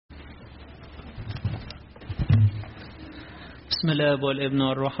بسم الآب والابن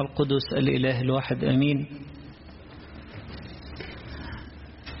والروح القدس الإله الواحد أمين.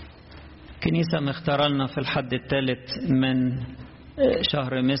 كنيسة مختار لنا في الحد الثالث من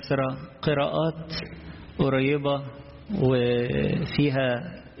شهر مصر قراءات قريبة وفيها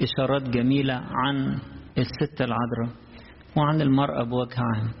إشارات جميلة عن الست العذراء وعن المرأة بوجه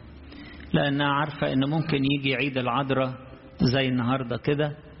عام، لأنها عارفة أنه ممكن يجي عيد العذراء زي النهاردة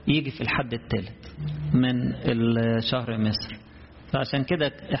كده يجي في الحد الثالث من الشهر مصر. فعشان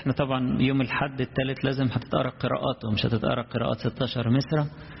كده احنا طبعا يوم الحد الثالث لازم هتتقرأ قراءات ومش هتتقرأ قراءات 16 مصر.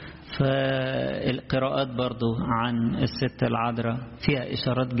 فالقراءات برضو عن الست العذراء فيها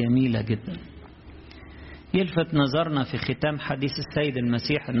إشارات جميلة جدا. يلفت نظرنا في ختام حديث السيد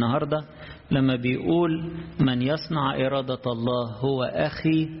المسيح النهاردة لما بيقول من يصنع إرادة الله هو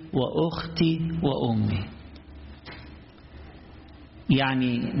أخي وأختي وأمي.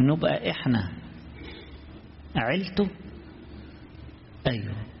 يعني نبقى إحنا عيلته.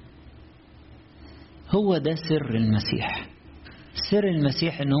 أيوه، هو ده سر المسيح. سر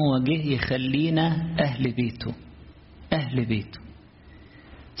المسيح إن هو جه يخلينا أهل بيته. أهل بيته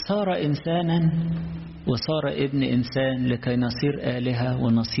صار إنسانا وصار ابن إنسان لكي نصير آلهة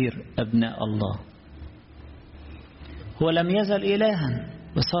ونصير أبناء الله. هو لم يزل إلها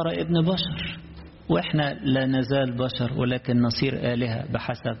وصار ابن بشر، وإحنا لا نزال بشر ولكن نصير آلهة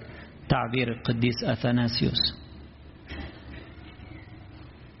بحسب تعبير القديس أثناسيوس.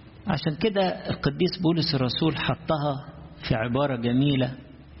 عشان كده القديس بولس الرسول حطها في عبارة جميلة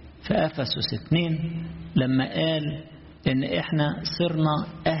في أفسس 2 لما قال إن إحنا صرنا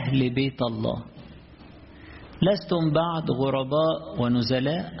أهل بيت الله. لستم بعد غرباء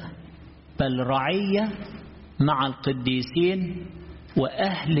ونزلاء بل رعية مع القديسين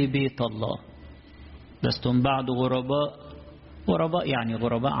وأهل بيت الله. لستم بعد غرباء يعني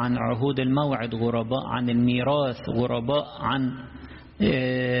غرباء عن عهود الموعد، غرباء عن الميراث، غرباء عن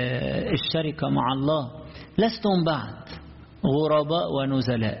الشركة مع الله. لستم بعد غرباء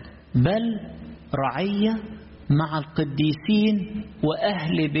ونزلاء بل رعية مع القديسين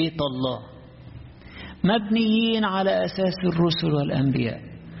وأهل بيت الله، مبنيين على أساس الرسل والأنبياء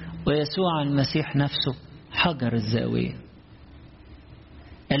ويسوع المسيح نفسه حجر الزاوية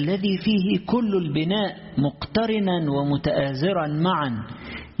الذي فيه كل البناء مقترنا ومتآزرا معا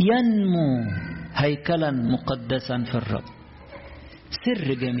ينمو هيكلا مقدسا في الرب.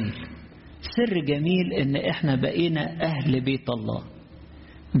 سر جميل، سر جميل إن إحنا بقينا أهل بيت الله،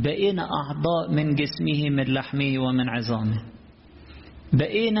 بقينا أعضاء من جسمه من لحمه ومن عظامه،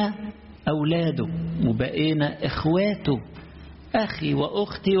 بقينا أولاده وبقينا إخواته، أخي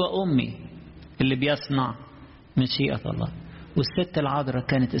وأختي وأمي اللي بيصنع مشيئة الله. والست العذراء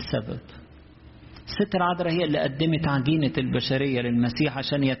كانت السبب. الست العذراء هي اللي قدمت عجينة البشرية للمسيح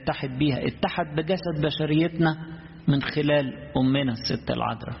عشان يتحد بيها، اتحد بجسد بشريتنا من خلال أمنا الست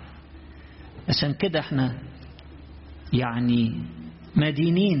العذراء. عشان كده احنا يعني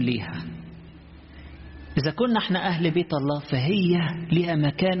مدينين ليها. إذا كنا احنا أهل بيت الله فهي لها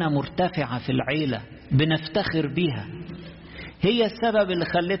مكانة مرتفعة في العيلة بنفتخر بيها. هي السبب اللي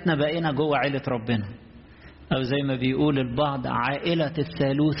خلتنا بقينا جوه عيلة ربنا، أو زي ما بيقول البعض عائلة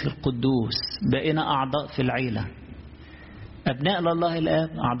الثالوث القدوس. بقينا أعضاء في العيلة، أبناء لله الآب،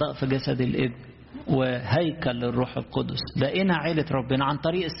 أعضاء في جسد الابن وهيكل للروح القدس. بقينا عيلة ربنا عن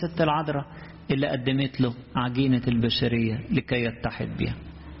طريق الست العذراء اللي قدمت له عجينة البشرية لكي يتحد بها.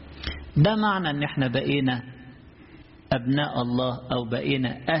 ده معنى ان احنا بقينا ابناء الله او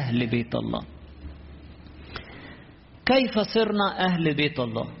بقينا اهل بيت الله. كيف صرنا اهل بيت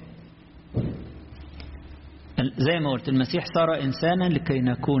الله؟ زي ما قلت المسيح صار انسانا لكي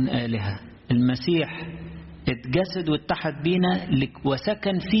نكون آلهة. المسيح اتجسد واتحد بينا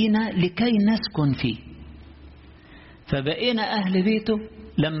وسكن فينا لكي نسكن فيه. فبقينا اهل بيته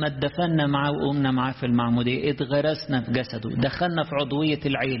لما اتدفنا معه وقمنا معه في المعمودية، اتغرسنا في جسده، دخلنا في عضوية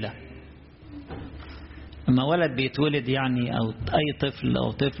العيلة. لما ولد بيتولد يعني أو أي طفل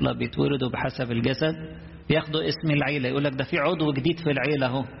أو طفلة بيتولدوا بحسب الجسد بياخدوا اسم العيلة، يقولك ده في عضو جديد في العيلة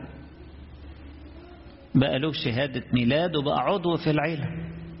اهو، بقى له شهادة ميلاد وبقى عضو في العيلة.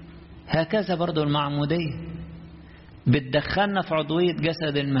 هكذا برضو المعمودية بتدخلنا في عضوية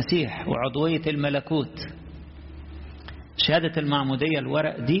جسد المسيح وعضوية الملكوت. شهادة المعمودية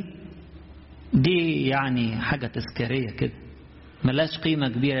الورق دي يعني حاجة تذكارية كده، ملاش قيمة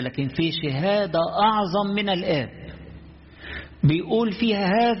كبيرة، لكن في شهادة أعظم من الآب بيقول فيها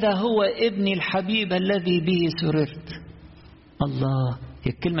هذا هو ابني الحبيب الذي به سررت. الله،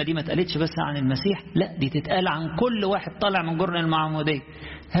 الكلمة دي ما تقالتش بس عن المسيح، لا دي تتقال عن كل واحد طالع من جرن المعمودية.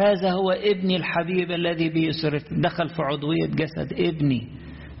 هذا هو ابني الحبيب الذي به سررت. دخل في عضوية جسد ابني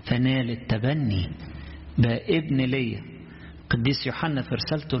فنال التبني، بقى ابن ليا. قديس يوحنا في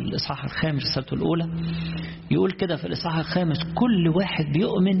رسالته الإصحاح 5 رسالته الأولى يقول كده في الإصحاح 5: كل واحد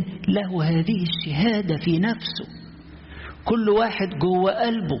بيؤمن له هذه الشهادة في نفسه. كل واحد جوه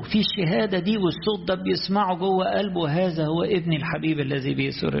قلبه في الشهادة دي، والصوت ده بيسمعه جوه قلبه: هذا هو ابني الحبيب الذي به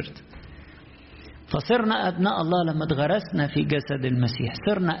سررت. فصرنا أبناء الله لما اتغرسنا في جسد المسيح،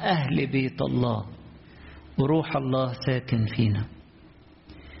 صرنا أهل بيت الله وروح الله ساكن فينا.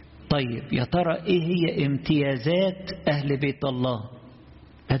 طيب يا ترى ايه هي امتيازات أهل بيت الله؟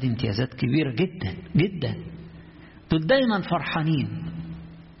 هذه امتيازات كبيرة جدا جدا. دول دايما فرحانين،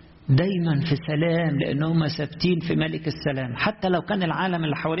 دايما في سلام، لأنهم ثابتين في ملك السلام. حتى لو كان العالم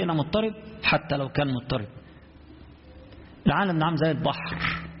اللي حوالينا مضطرب، حتى لو كان مضطرب، العالم نعم زي البحر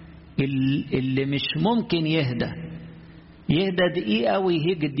اللي مش ممكن يهدى دقيقة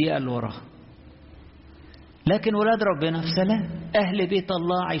ويهيج الدقيقة اللي وراها. لكن ولاد ربنا في سلام، أهل بيت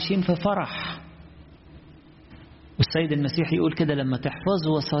الله عايشين في فرح. والسيد المسيح يقول كده: لما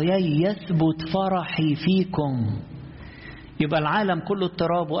تحفظوا وصاياي يثبت فرحي فيكم. يبقى العالم كله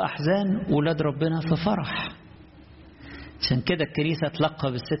اضطراب وأحزان، ولاد ربنا في فرح. عشان كده الكنيسة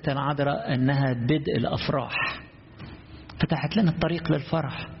تلقى بالستة العذراء أنها بدء الأفراح. فتحت لنا الطريق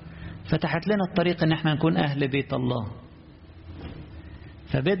للفرح، فتحت لنا الطريق أن احنا نكون أهل بيت الله.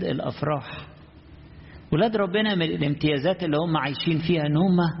 فبدء الأفراح. ولاد ربنا من الامتيازات اللي هم عايشين فيها ان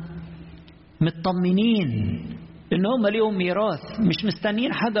هم مطمنين ان هم ليهم ميراث، مش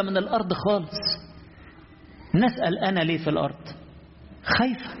مستنيين حاجة من الارض خالص. نسأل انا ليه في الارض؟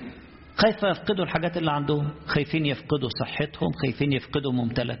 خايفة يفقدوا الحاجات اللي عندهم، خايفين يفقدوا صحتهم، خايفين يفقدوا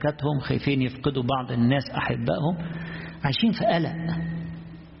ممتلكاتهم، خايفين يفقدوا بعض الناس احبائهم، عايشين في قلق.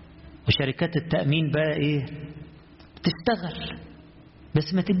 وشركات التأمين بقى ايه؟ تشتغل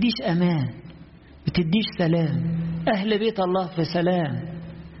بس ما تديش امان، بتديش سلام. أهل بيت الله في سلام،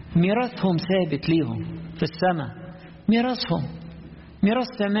 ميراثهم ثابت ليهم في السماء. ميراثهم ميراث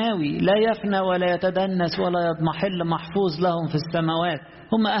سماوي لا يفنى ولا يتدنس ولا يضمحل، محفوظ لهم في السماوات.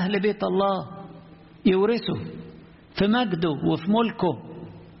 هم أهل بيت الله، يورثوا في مجده وفي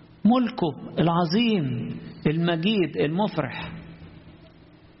ملكه العظيم المجيد المفرح.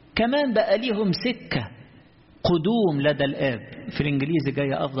 كمان بقى ليهم سكة قدوم لدى الآب، في الإنجليزي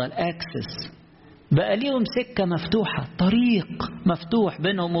جاية أفضل access. بقى ليهم سكة مفتوحة، طريق مفتوح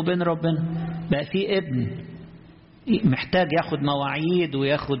بينهم وبين ربنا. بقى في ابن محتاج ياخد مواعيد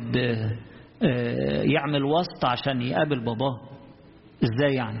وياخد يعمل واسطة عشان يقابل باباه.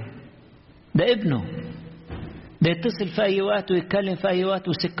 ازاي يعني؟ ده ابنه، ده يتصل في اي وقت ويتكلم في اي وقت،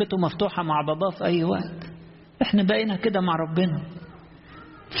 وسكته مفتوحة مع باباه في اي وقت. احنا بقينا كده مع ربنا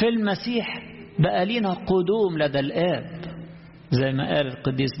في المسيح. بقى لينا قدوم لدى الآب، زي ما قال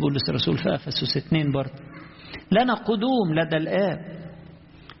القديس بولس الرسول في أفسس 2 برضه: لنا قدوم لدى الآب.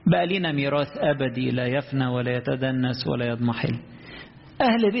 بقى لنا ميراث أبدي لا يفنى ولا يتدنس ولا يضمحل.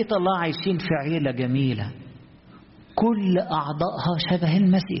 أهل بيت الله عايشين في عيلة جميلة، كل أعضائها شبه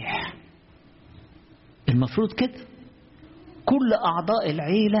المسيح. المفروض كده، كل أعضاء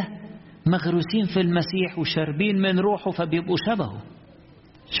العيلة مغروسين في المسيح وشاربين من روحه، فبيبقوا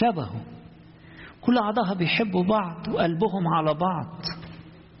شبهه. كل أعضائها بيحبوا بعض وقلبهم على بعض،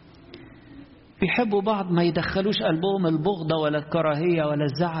 بيحبوا بعض، ما يدخلوش قلبهم البغضة ولا الكراهية ولا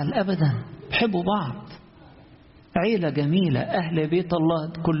الزعل أبدا. بيحبوا بعض، عيلة جميلة. أهل بيت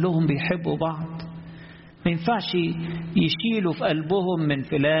الله كلهم بيحبوا بعض. ما ينفعش يشيلوا في قلبهم من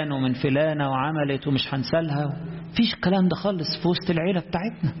فلان ومن فلانة وعملت ومش هنسالها. فيش الكلام ده خالص في وسط العيلة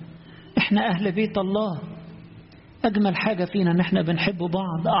بتاعتنا. احنا أهل بيت الله. أجمل حاجة فينا ان احنا بنحب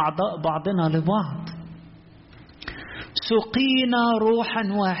بعض، أعضاء بعضنا لبعض. سقينا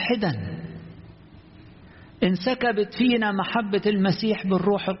روحا واحدا، انسكبت فينا محبة المسيح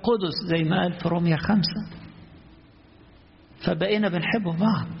بالروح القدس زي ما قال في رومية 5. فبقينا بنحب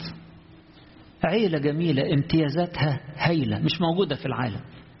بعض. عيلة جميلة امتيازاتها هايلة، مش موجودة في العالم.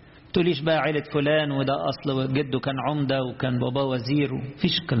 تقوليش بقى عيلة فلان وده أصل جده كان عمدة وكان بابا وزير،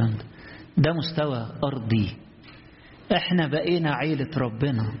 فيش الكلام ده مستوى أرضي. احنا بقينا عيلة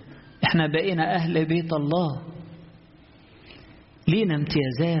ربنا، احنا بقينا أهل بيت الله. لينا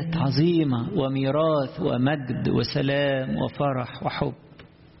امتيازات عظيمة وميراث ومجد وسلام وفرح وحب.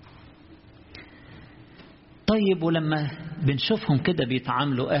 طيب ولما بنشوفهم كده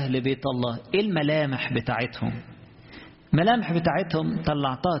بيتعاملوا أهل بيت الله، ايه الملامح بتاعتهم؟ الملامح بتاعتهم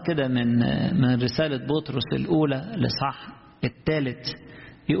طلعتها كده من رسالة بطرس الأولى الإصحاح 3.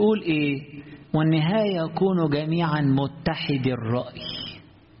 يقول ايه؟ والنهاية يكونوا جميعا متحد الرأي.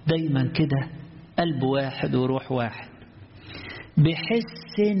 دايما كده قلب واحد وروح واحد،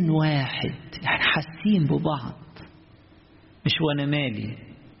 بحس واحد، يعني حاسين ببعض. مش وانا مالي،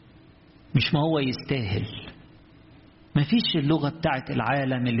 مش ما هو يستاهل، مفيش اللغة بتاعت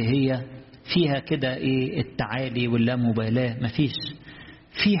العالم اللي هي فيها كده ايه التعالي واللامبالاة. مفيش.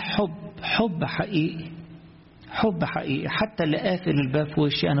 في حب حقيقي، حب حقيقي. حتى اللي قافل الباب في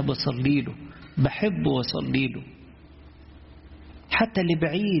وشي أنا بصلي له، بحبه وصلي له. حتى اللي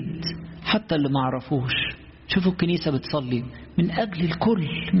بعيد، حتى اللي معرفوش. شوفوا الكنيسة بتصلي من أجل الكل،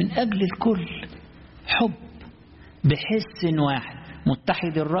 من أجل الكل. حب بحس واحد،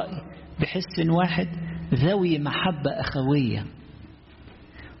 متحد الرأي بحس واحد، ذوي محبة أخوية،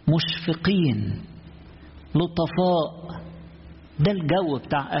 مشفقين، لطفاء. ده الجو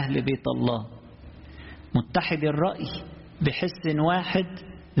بتاع أهل بيت الله. متحد الرأي بحس واحد،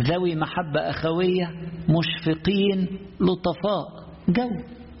 ذوي محبة أخوية، مشفقين، لطفاء. جو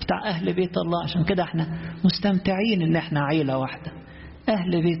بتاع أهل بيت الله. عشان كده احنا مستمتعين ان احنا عيلة واحدة،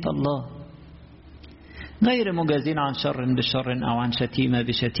 أهل بيت الله. غير مجازين عن شر بشر أو عن شتيمة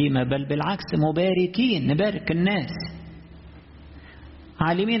بشتيمة، بل بالعكس مباركين، نبارك الناس.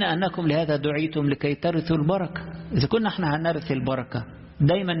 عالمين أنكم لهذا دعيتم لكي ترثوا البركة. إذا كنا احنا هنرث البركة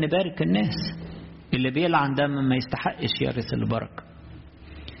دايما نبارك الناس. اللي بيلعن ده ما يستحقش يرث البركة.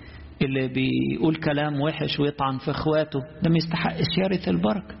 اللي بيقول كلام وحش ويطعن في اخواته ده ما يستحقش يرث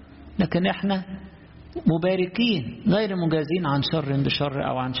البركة. لكن احنا مباركين، غير مجازين عن شر بشر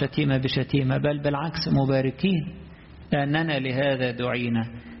أو عن شتيمة بشتيمة، بل بالعكس مباركين، لأننا لهذا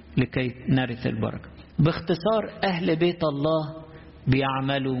دعينا لكي نرث البركة. باختصار أهل بيت الله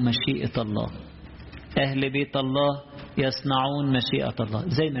بيعملوا مشيئة الله. أهل بيت الله يصنعون مشيئة الله،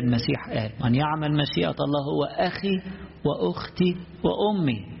 زي ما المسيح قال: من يعمل مشيئة الله هو أخي وأختي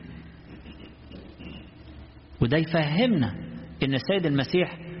وأمي. وده يفهمنا إن السيد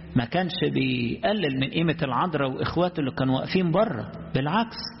المسيح ما كانش بيقلل من قيمة العذراء وإخواته اللي كانوا واقفين بره.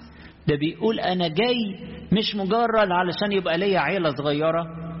 بالعكس، ده بيقول أنا جاي مش مجرد علشان يبقى ليا عيلة صغيرة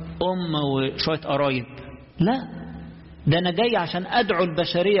أم وشوية قرايب، لا، ده أنا جاي عشان أدعو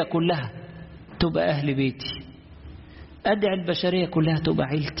البشرية كلها تبقى أهل بيتي، أدعو البشرية كلها تبقى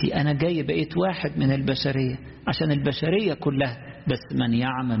عيلتي. أنا جاي بقيت واحد من البشرية عشان البشرية كلها، بس من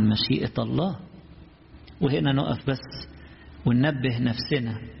يعمل مشيئة الله. وهنا نقف بس وننبه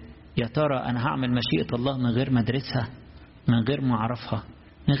نفسنا، يا ترى أنا هعمل مشيئة الله من غير ما أدرسها، من غير ما أعرفها،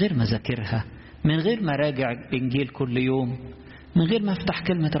 من غير ما أذاكرها، من غير ما أراجع الإنجيل كل يوم، من غير ما أفتح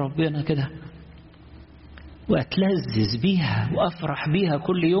كلمة ربنا كده وأتلذذ بيها وأفرح بيها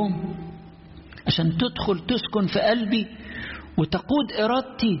كل يوم عشان تدخل تسكن في قلبي وتقود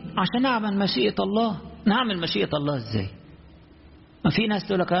إرادتي عشان أعمل مشيئة الله؟ نعمل مشيئة الله إزاي؟ ما في ناس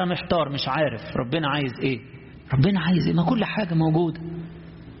تقول لك أنا محتار مش عارف ربنا عايز إيه. ربنا عايز إيه؟ ما كل حاجة موجودة.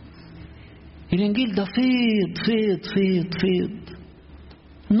 الإنجيل ده فيض فيض فيض فيض،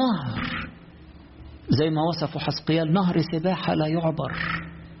 نهر زي ما وصفه حزقيال، نهر سباحة لا يعبر.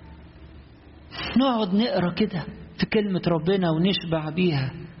 نقعد نقرأ كده في كلمة ربنا ونشبع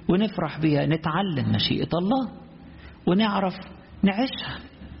بيها ونفرح بيها، نتعلم مشيئة الله ونعرف نعيشها.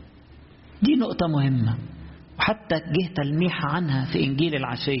 دي نقطة مهمة. وحتى جه تلميح عنها في إنجيل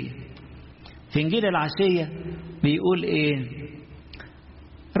العشية. في إنجيل العشية بيقول إيه؟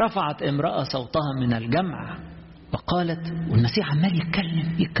 رفعت امرأة صوتها من الجمع وقالت، والمسيح عمال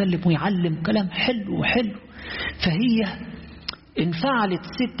يتكلم ويعلم كلام حلو وحلو، فهي انفعلت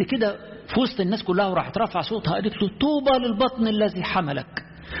ست كده في وسط الناس كلها وراحت رفع صوتها قالت له: طوبى للبطن الذي حملك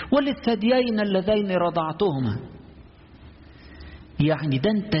وللثديين اللذين رضعتهما. يعني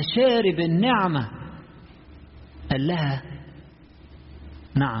ده انت شارب النعمة. قال لها: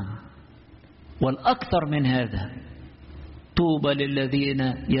 نعم، والأكثر من هذا، طوبى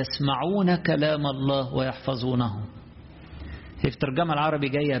للذين يسمعون كلام الله ويحفظونه. هي في ترجمة العربي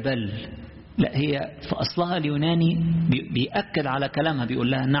جاية بل، لا، هي في أصلها اليوناني بيأكد على كلامها،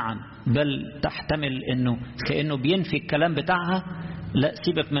 بيقول لها نعم، بل تحتمل إنه كأنه بينفي الكلام بتاعها. لا،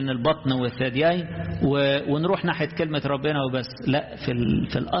 سيبك من البطن والثديين ونروح ناحية كلمة ربنا وبس. لا،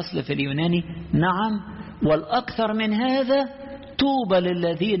 في الأصل في اليوناني نعم، والأكثر من هذا، طوبى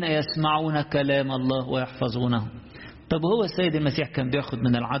للذين يسمعون كلام الله ويحفظونه. طب هو السيد المسيح كان بياخد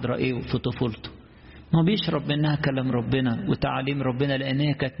من العذراء ايه في طفولته؟ ما بيشرب منها كلام ربنا وتعليم ربنا،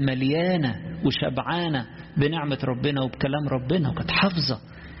 لأنها كانت مليانة وشبعانة بنعمة ربنا وبكلام ربنا، وكانت حافظة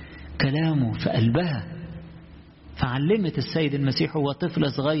كلامه في قلبها. فعلمت السيد المسيح هو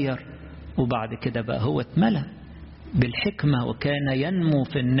طفل صغير، وبعد كده بقى هو اتملى بالحكمة، وكان ينمو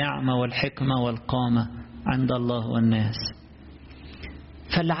في النعمة والحكمة والقامة عند الله والناس.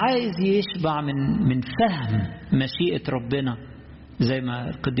 فاللي عايز يشبع من فهم مشيئة ربنا، زي ما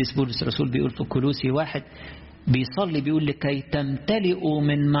القديس بولس الرسول بيقول في كولوسي 1، بيصلي بيقول: لكي تمتلئوا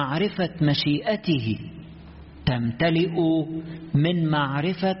من معرفة مشيئته. تمتلئوا من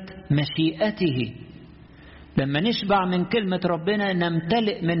معرفة مشيئته. لما نشبع من كلمة ربنا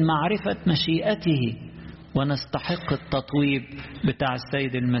نمتلئ من معرفة مشيئته ونستحق التطويب بتاع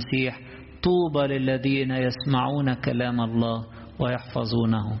السيد المسيح. طوبى للذين يسمعون كلام الله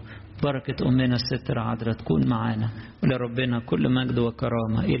ويحفظونه. بركة أمنا الست العذراء تكون معنا، ولربنا كل مجد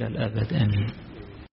وكرامة إلى الأبد. آمين.